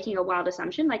 If I'm making a wild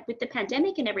assumption, like with the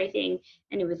pandemic and everything,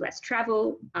 and with less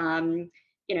travel,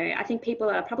 I think people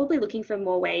are probably looking for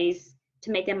more ways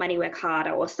to make their money work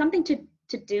harder, or something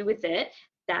to do with it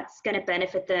that's going to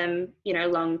benefit them,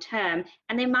 long term.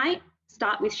 And they might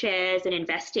start with shares and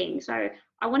investing. So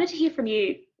I wanted to hear from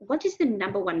you, what is the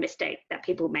number one mistake that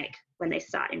people make when they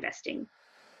start investing?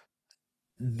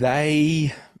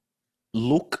 They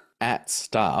look at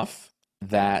stuff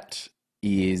that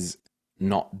is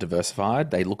not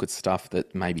diversified. They look at stuff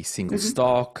that may be single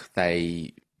stock.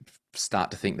 They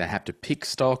start to think they have to pick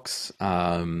stocks.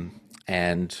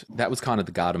 And that was kind of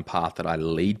the garden path that I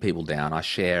lead people down. I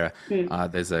share,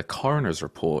 there's a coroner's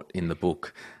report in the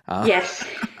book. Yes.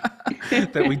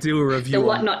 That we do a review The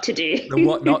what on. not to do. The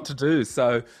what not to do.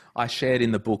 So I shared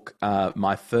in the book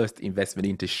my first investment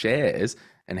into shares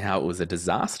and how it was a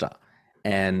disaster.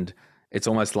 And it's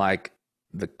almost like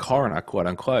the coroner, quote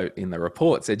unquote, in the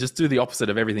report said, just do the opposite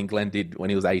of everything Glen did when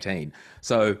he was 18.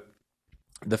 So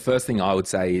the first thing I would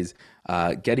say is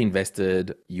get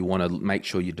invested. You want to make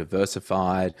sure you're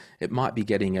diversified. It might be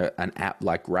getting an app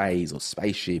like Raise or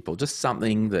Spaceship, or just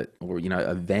something that, or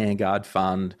a Vanguard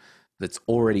fund that's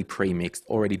already pre-mixed,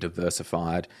 already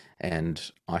diversified. And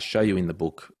I show you in the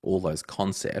book all those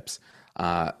concepts,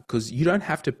 because you don't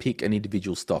have to pick an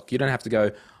individual stock. You don't have to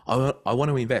go, I want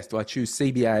to invest. Do I choose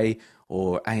CBA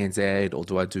or ANZ, or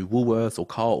do I do Woolworths or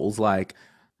Coles? Like,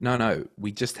 no,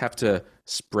 we just have to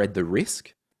spread the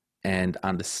risk and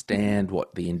understand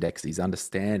what the index is,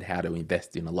 understand how to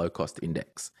invest in a low-cost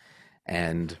index.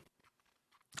 And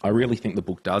I really think the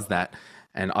book does that.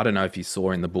 And I don't know if you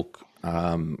saw in the book,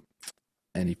 and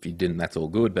if you didn't, that's all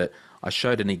good, but I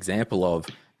showed an example of,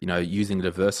 using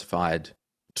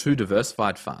two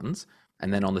diversified funds,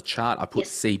 and then on the chart, I put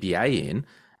CBA in,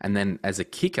 and then as a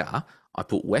kicker, I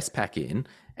put Westpac in,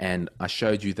 and I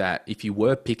showed you that if you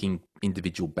were picking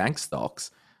individual bank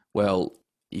stocks, well,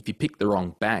 if you picked the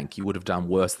wrong bank, you would have done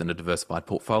worse than a diversified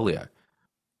portfolio.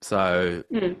 So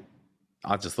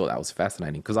I just thought that was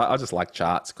fascinating, because I just like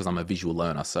charts because I'm a visual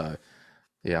learner. So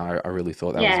yeah, I really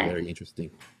thought that was very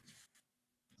interesting.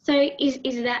 So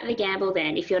is that the gamble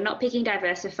then? If you're not picking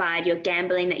diversified, you're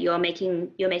gambling that you're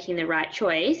making the right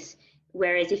choice.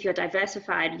 Whereas if you're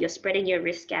diversified, you're spreading your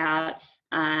risk out,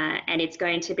 and it's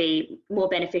going to be more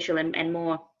beneficial and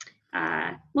more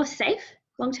safe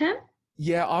long term.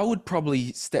 Yeah, I would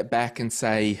probably step back and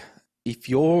say, if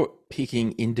you're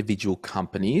picking individual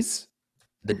companies,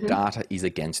 the data is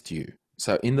against you.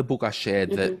 So in the book, I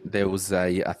shared that there was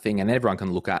a thing, and everyone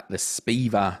can look at the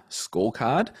SPIVA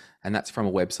scorecard, and that's from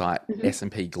a website,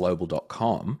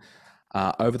 spglobal.com.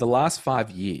 Over the last 5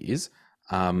 years,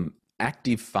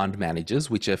 active fund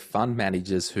managers, which are fund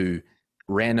managers who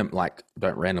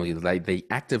they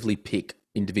actively pick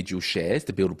individual shares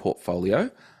to build a portfolio,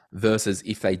 versus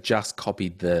if they just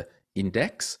copied the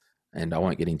index. And I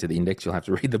won't get into the index, you'll have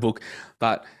to read the book.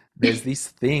 But there's this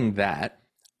thing that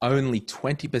only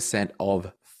 20%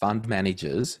 of fund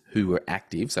managers who were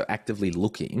active, so actively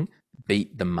looking,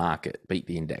 beat the market, beat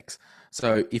the index.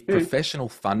 So if professional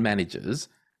fund managers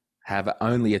have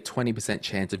only a 20%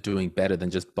 chance of doing better than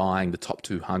just buying the top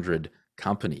 200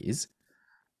 companies,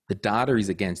 the data is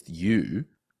against you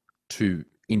to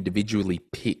individually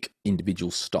pick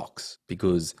individual stocks,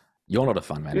 because You're not a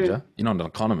fund manager. You're not an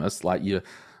economist. Like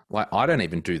I don't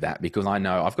even do that because I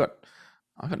know I've got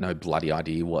no bloody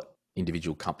idea what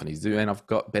individual companies do, and I've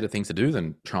got better things to do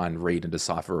than try and read and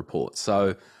decipher reports.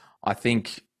 So I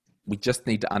think we just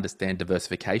need to understand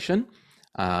diversification.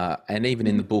 And even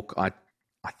in the book, I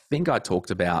think I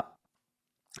talked about,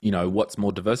 what's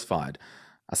more diversified: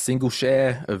 a single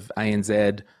share of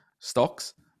ANZ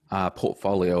stocks, a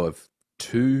portfolio of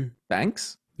 2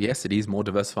 banks. Yes, it is more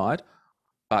diversified,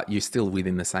 but you're still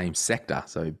within the same sector.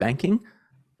 So banking,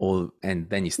 and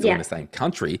then you're still in the same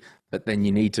country, but then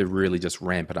you need to really just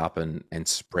ramp it up and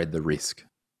spread the risk.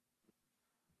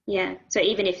 Yeah. So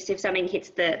even if something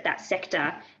hits that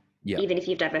sector, Yeah, even if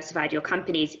you've diversified your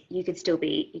companies, you could still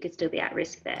be at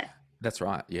risk there. that's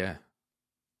right. Yeah.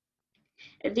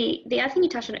 The other thing you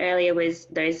touched on earlier was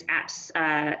those apps,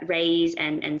 Raise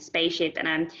and Spaceship,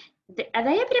 and are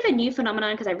they a bit of a new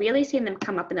phenomenon? Because I've really seen them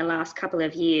come up in the last couple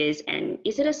of years, and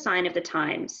is it a sign of the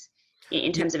times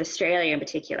in terms of Australia in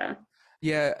particular?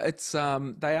 Yeah, it's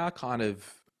they are kind of,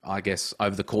 I guess,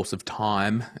 over the course of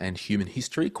time and human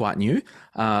history, quite new.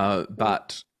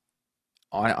 But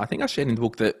I think I shared in the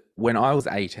book that when I was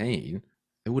 18,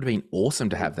 it would have been awesome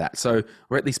to have that. So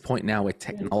we're at this point now where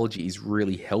technology is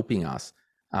really helping us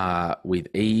with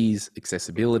ease,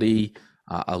 accessibility,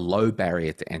 a low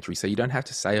barrier to entry. So you don't have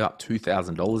to save up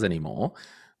 $2,000 anymore,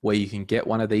 where you can get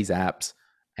one of these apps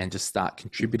and just start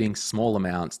contributing small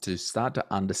amounts to start to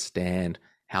understand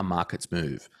how markets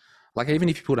move. Like even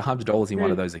if you put $100 in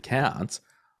one of those accounts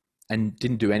and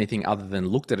didn't do anything other than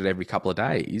looked at it every couple of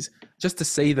days, just to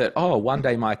see that, oh, one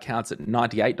day my account's at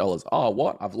 $98. Oh,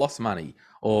 what? I've lost money.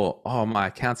 Or, oh, my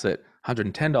account's at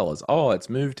 $110. Oh, it's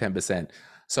moved 10%.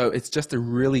 So it's just a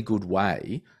really good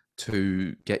way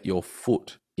to get your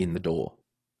foot in the door.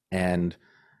 And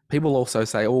people also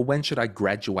say, oh, when should I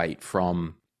graduate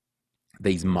from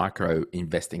these micro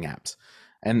investing apps?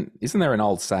 And isn't there an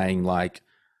old saying like,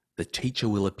 the teacher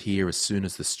will appear as soon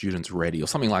as the student's ready, or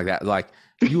something like that? Like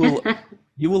you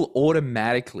will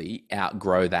automatically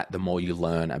outgrow that the more you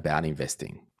learn about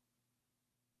investing.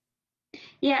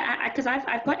 Yeah, because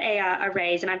I've got a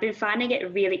Raise, and I've been finding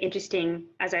it really interesting,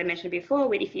 as I mentioned before,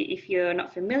 with if you're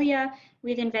not familiar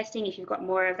with investing, if you've got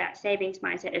more of that savings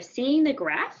mindset of seeing the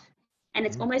graph, and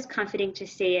it's almost comforting to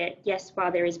see it. Yes,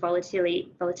 while there is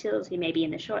volatility maybe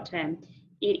in the short term,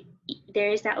 there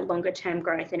is that longer term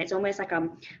growth, and it's almost like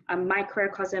a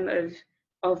microcosm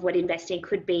of what investing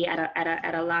could be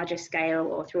at a larger scale,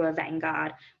 or through a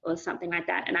Vanguard or something like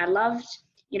that. And I loved,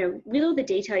 with all the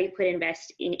detail you put in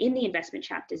the investment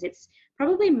chapters. It's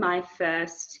probably my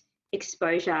first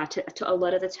exposure to a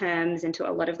lot of the terms and to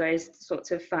a lot of those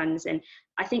sorts of funds. And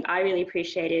I think I really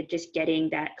appreciated just getting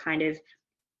that kind of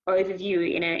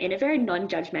overview in a very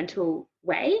non-judgmental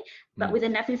way, but with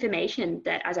enough information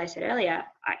that, as I said earlier,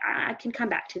 I can come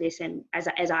back to this, and as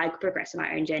I progress in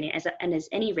my own journey, and as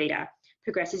any reader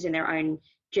progresses in their own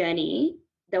journey,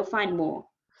 they'll find more,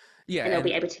 and they'll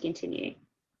be able to continue.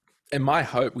 And my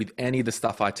hope with any of the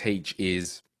stuff I teach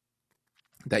is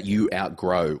that you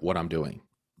outgrow what I'm doing,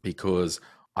 because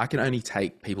I can only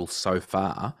take people so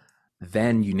far.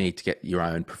 Then you need to get your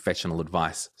own professional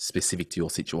advice specific to your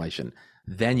situation.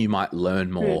 Then you might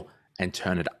learn more and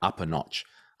turn it up a notch.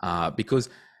 Because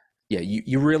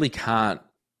you really can't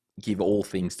give all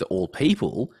things to all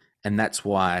people. And that's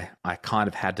why I kind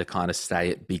of had to kind of stay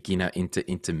at beginner into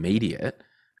intermediate,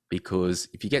 because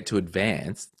if you get to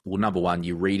advanced, well, number one,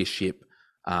 your readership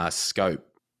scope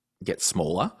gets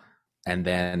smaller. And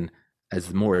then as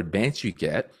the more advanced you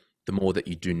get, the more that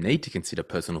you do need to consider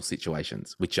personal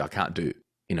situations, which I can't do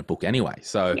in a book anyway.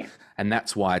 So, and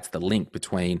that's why it's the link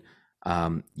between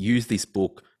use this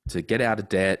book to get out of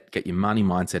debt, get your money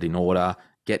mindset in order,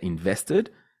 get invested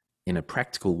in a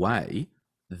practical way.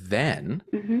 Then,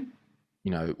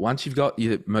 once you've got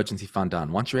your emergency fund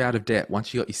done, once you're out of debt,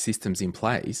 once you've got your systems in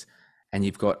place and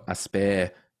you've got a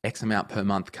spare X amount per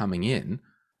month coming in,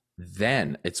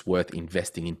 then it's worth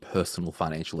investing in personal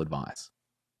financial advice.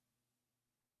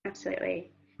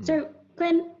 Absolutely. So,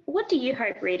 Glen, what do you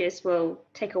hope readers will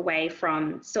take away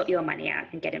from Sort Your Money Out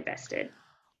and Get Invested?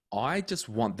 I just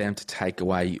want them to take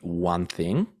away one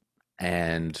thing.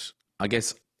 And I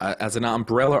guess as an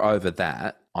umbrella over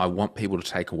that, I want people to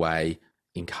take away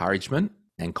encouragement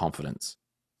and confidence.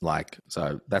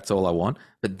 So that's all I want.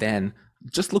 But then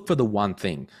just look for the one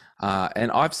thing.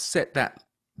 And I've set that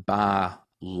bar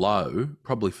low,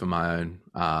 probably for my own,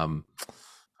 I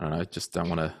don't know, just don't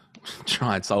want to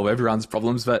try and solve everyone's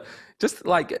problems, but just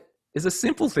it's a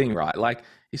simple thing, right? Like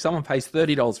if someone pays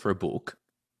 $30 for a book,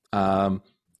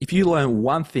 if you learn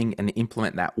one thing and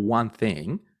implement that one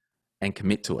thing and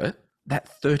commit to it,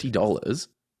 that $30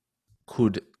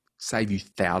 could save you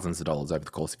thousands of dollars over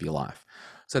the course of your life.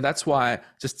 So that's why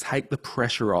just take the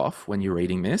pressure off when you're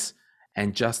reading this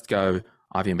and just go,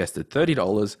 I've invested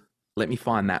 $30. Let me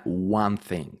find that one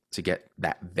thing to get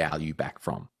that value back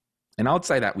from. And I would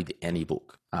say that with any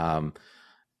book.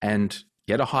 And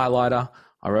get a highlighter.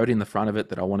 I wrote in the front of it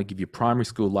that I want to give your primary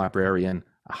school librarian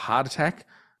a heart attack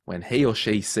when he or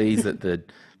she sees that the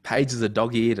pages are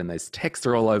dog-eared and there's text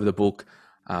all over the book.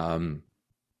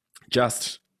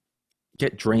 Just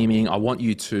get dreaming. I want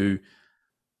you to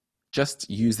just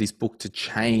use this book to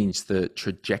change the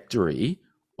trajectory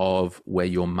of where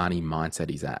your money mindset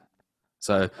is at.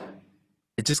 So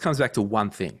it just comes back to one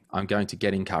thing. I'm going to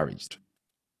get encouraged.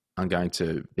 I'm going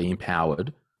to be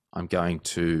empowered. I'm going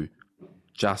to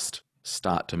just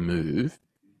start to move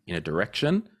in a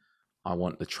direction. I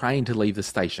want the train to leave the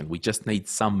station. We just need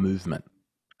some movement.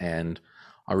 And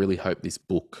I really hope this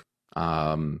book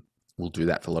will do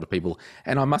that for a lot of people.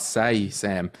 And I must say,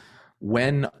 Sam,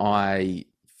 when I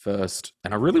first,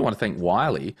 and I really want to thank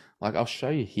Wiley, like I'll show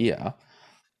you here,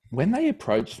 when they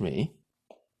approached me,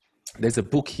 there's a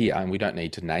book here and we don't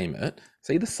need to name it.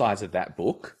 See the size of that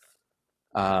book?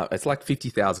 It's like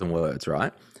 50,000 words,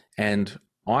 right? And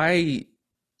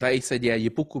they said, yeah,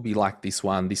 your book will be like this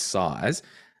one, this size.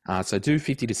 So do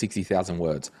 50 to 60,000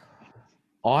 words.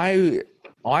 I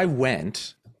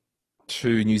went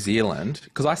to New Zealand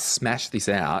because I smashed this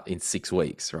out in 6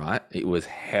 weeks, right? It was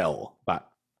hell, but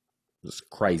it was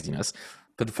craziness.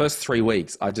 For the first 3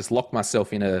 weeks, I just locked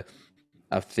myself in a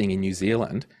thing in New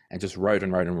Zealand and just wrote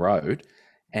and wrote and wrote.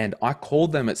 And I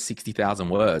called them at 60,000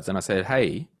 words and I said,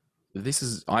 hey,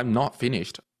 I'm not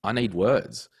finished. I need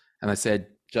words. And they said,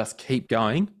 just keep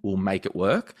going. We'll make it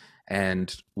work.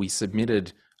 And we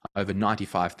submitted over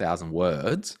 95,000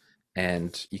 words.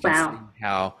 And you can see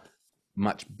how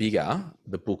much bigger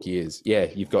the book is. Yeah,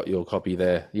 you've got your copy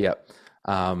there. Yep.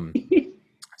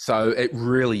 So it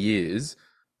really is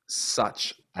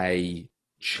such a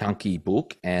chunky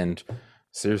book. And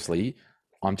seriously,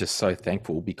 I'm just so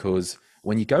thankful because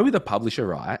when you go with a publisher,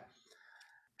 right,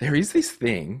 there is this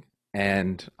thing,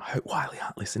 and I hope Wiley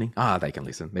aren't listening. They can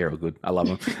listen. They're all good. I love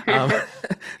them.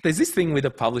 There's this thing with a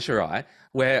publisher, right,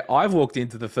 where I've walked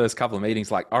into the first couple of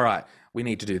meetings like, all right, we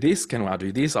need to do this. Can I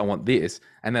do this? I want this.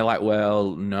 And they're like,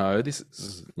 well, no, this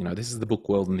is the book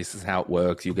world and this is how it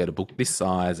works. You'll get a book this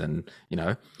size. And,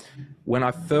 when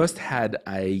I first had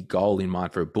a goal in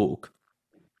mind for a book,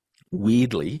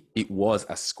 weirdly, it was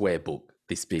a square book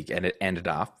this big and it ended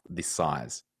up this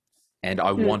size. And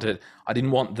I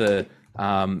didn't want the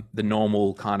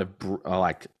normal kind of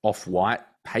like off-white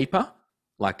paper,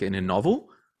 like in a novel.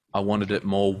 I wanted it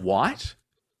more white.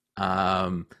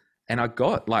 And I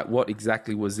got like what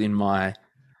exactly was in my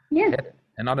head.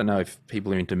 And I don't know if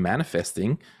people are into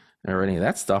manifesting or any of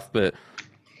that stuff, but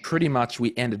pretty much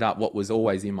we ended up what was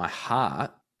always in my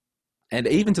heart. And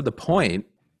even to the point,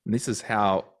 and this is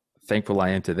how thankful I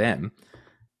am to them,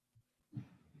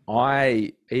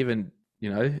 I even,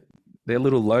 their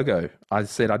little logo, I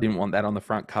said I didn't want that on the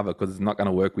front cover because it's not going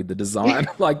to work with the design.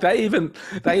 Like they even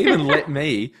let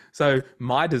me. So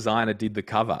my designer did the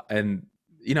cover, and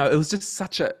it was just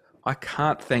I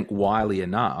can't thank Wiley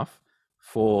enough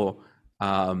for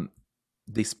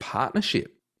this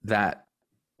partnership that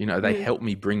they helped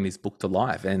me bring this book to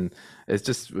life, and it's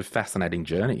just a fascinating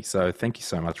journey. So thank you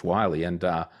so much, Wiley, and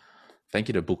thank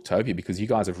you to Booktopia because you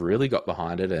guys have really got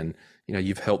behind it, and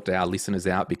you've helped our listeners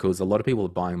out because a lot of people are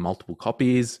buying multiple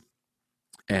copies,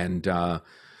 and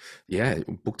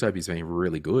Booktopia's been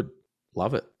really good.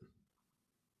 Love it.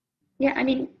 Yeah, I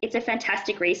mean, it's a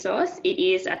fantastic resource. It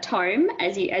is a tome,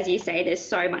 as you say. There's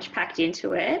so much packed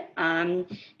into it, and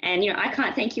I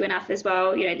can't thank you enough as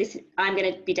well. I'm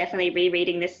going to be definitely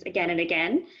rereading this again and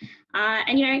again.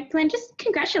 And Glen, just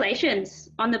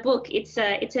congratulations on the book. It's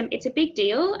a big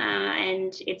deal,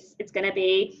 and it's going to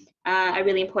be a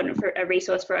really important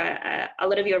resource for a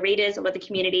lot of your readers, a lot of the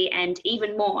community, and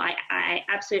even more. I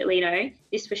absolutely know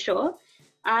this for sure.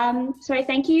 So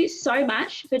thank you so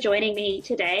much for joining me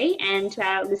today, and to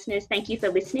our listeners, thank you for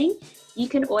listening. You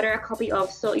can order a copy of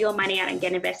Sort Your Money Out and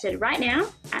Get Invested right now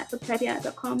at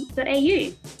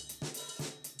booktopia.com.au.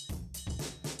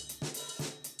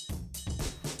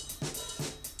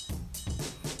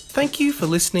 Thank you for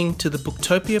listening to the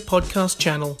Booktopia podcast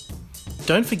channel.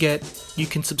 Don't forget, you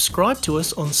can subscribe to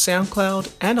us on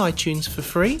SoundCloud and iTunes for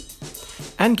free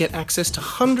and get access to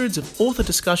hundreds of author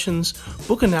discussions,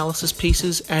 book analysis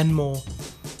pieces, and more.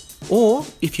 Or,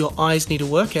 if your eyes need a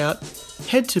workout,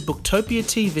 head to Booktopia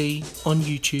TV on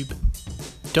YouTube.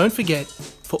 Don't forget,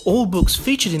 for all books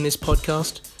featured in this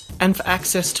podcast and for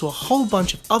access to a whole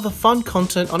bunch of other fun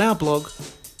content on our blog,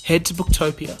 head to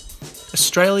Booktopia.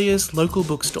 Australia's local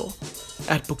bookstore,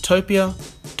 at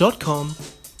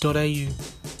booktopia.com.au.